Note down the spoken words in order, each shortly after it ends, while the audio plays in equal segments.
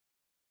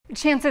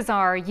Chances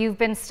are you've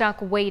been stuck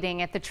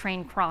waiting at the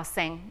train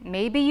crossing.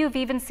 Maybe you've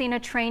even seen a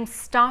train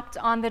stopped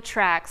on the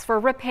tracks for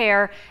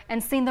repair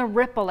and seen the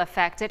ripple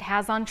effect it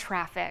has on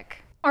traffic.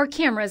 Our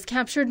cameras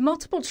captured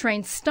multiple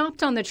trains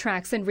stopped on the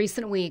tracks in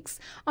recent weeks.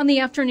 On the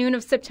afternoon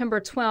of September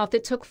 12th,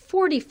 it took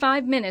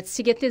 45 minutes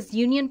to get this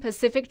Union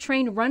Pacific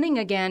train running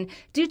again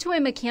due to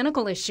a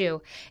mechanical issue.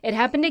 It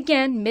happened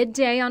again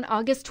midday on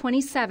August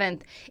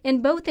 27th.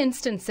 In both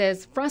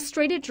instances,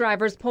 frustrated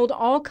drivers pulled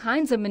all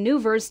kinds of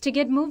maneuvers to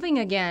get moving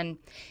again.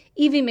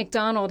 Evie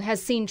McDonald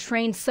has seen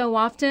trains so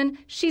often,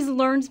 she's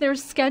learned their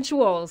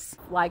schedules.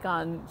 Like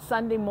on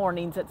Sunday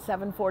mornings at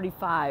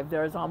 7:45,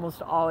 there's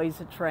almost always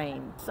a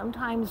train.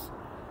 Sometimes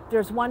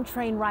there's one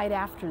train right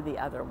after the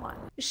other one.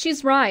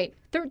 She's right.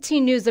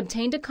 13 News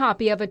obtained a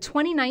copy of a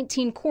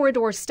 2019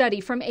 corridor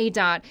study from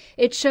ADOT.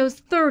 It shows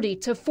 30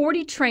 to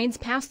 40 trains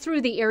pass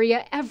through the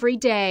area every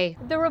day.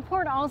 The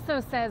report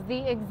also says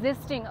the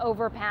existing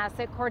overpass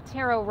at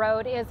Cortaro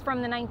Road is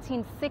from the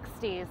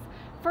 1960s.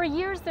 For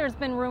years, there's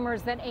been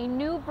rumors that a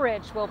new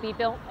bridge will be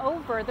built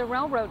over the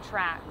railroad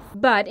tracks.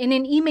 But in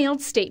an emailed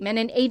statement,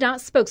 an ADOT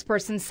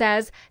spokesperson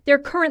says there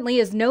currently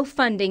is no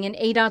funding in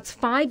ADOT's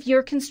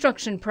 5-year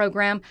construction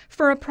program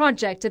for a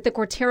project at the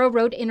Cortaro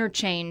Road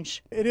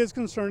interchange. It is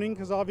concerning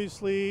because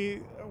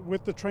obviously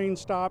with the train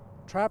stop,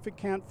 traffic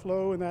can't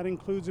flow, and that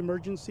includes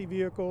emergency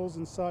vehicles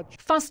and such.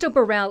 Fausto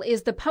Burrell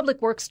is the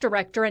Public Works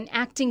Director and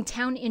acting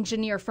town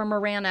engineer for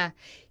Marana.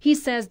 He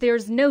says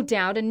there's no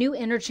doubt a new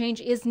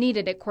interchange is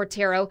needed at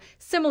Cortaro,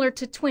 similar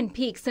to Twin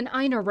Peaks and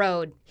Ina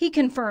Road. He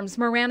confirms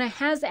Marana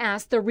has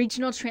asked the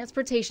Regional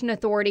Transportation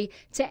Authority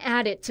to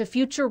add it to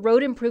future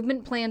road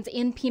improvement plans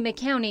in Pima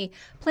County,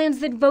 plans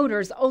that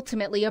voters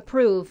ultimately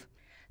approve.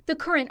 The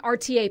current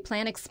RTA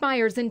plan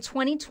expires in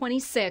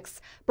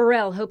 2026.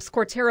 Burrell hopes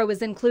Cortaro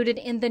is included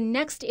in the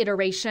next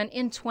iteration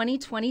in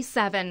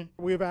 2027.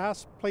 We've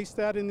placed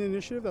that in the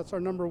initiative. That's our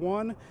number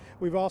one.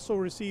 We've also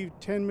received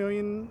 $10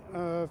 million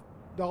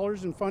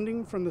in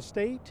funding from the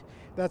state.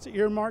 That's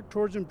earmarked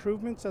towards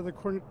improvements at the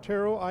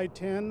Cortaro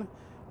I-10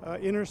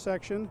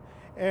 intersection.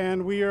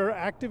 And we are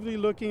actively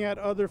looking at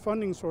other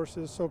funding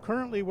sources. So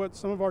currently what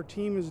some of our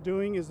team is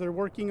doing is they're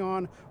working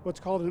on what's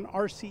called an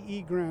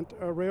RCE grant,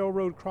 a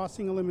Railroad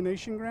Crossing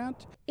Elimination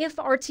Grant. If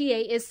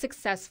RTA is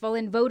successful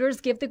and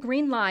voters give the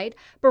green light,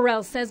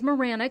 Burrell says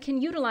Marana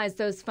can utilize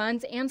those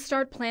funds and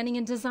start planning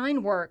and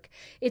design work.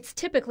 It's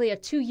typically a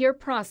 2-year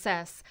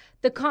process.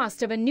 The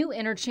cost of a new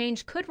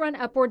interchange could run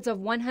upwards of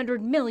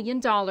 $100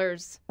 million.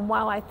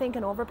 While I think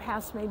an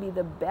overpass may be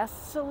the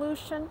best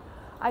solution,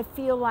 I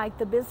feel like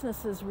the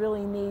businesses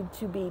really need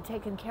to be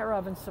taken care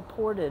of and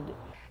supported.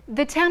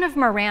 The town of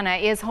Marana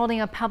is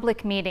holding a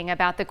public meeting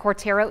about the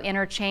Cortaro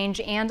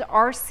interchange and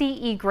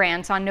RCE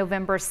grant on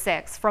November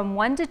 6th from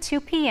 1 to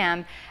 2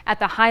 p.m. at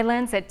the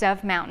Highlands at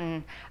Dove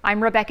Mountain.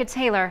 I'm Rebecca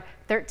Taylor,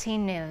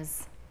 13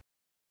 News.